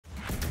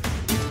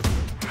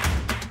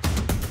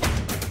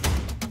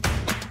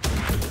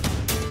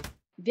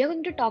we are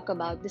going to talk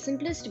about the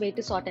simplest way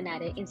to sort an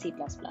array in C++.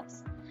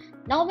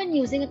 Now, when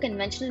using a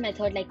conventional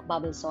method like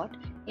bubble sort,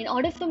 in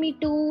order for me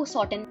to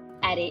sort an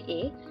array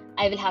A,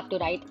 I will have to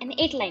write an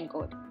 8-line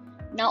code.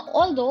 Now,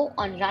 although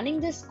on running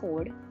this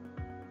code,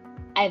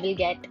 I will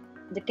get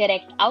the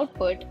correct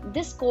output,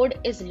 this code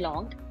is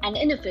long and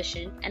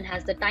inefficient and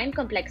has the time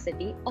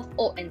complexity of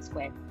O(n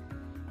squared).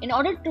 In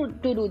order to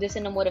do this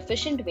in a more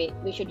efficient way,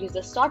 we should use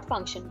the sort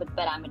function with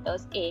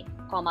parameters a,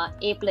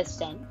 a plus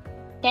 10,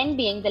 10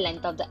 being the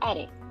length of the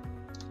array.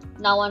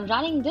 Now on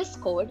running this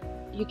code,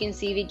 you can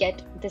see we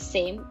get the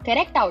same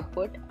correct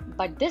output,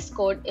 but this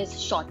code is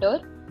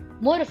shorter,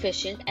 more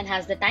efficient and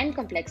has the time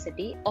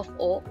complexity of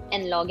O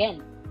n log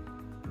n.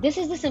 This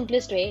is the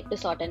simplest way to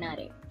sort an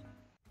array.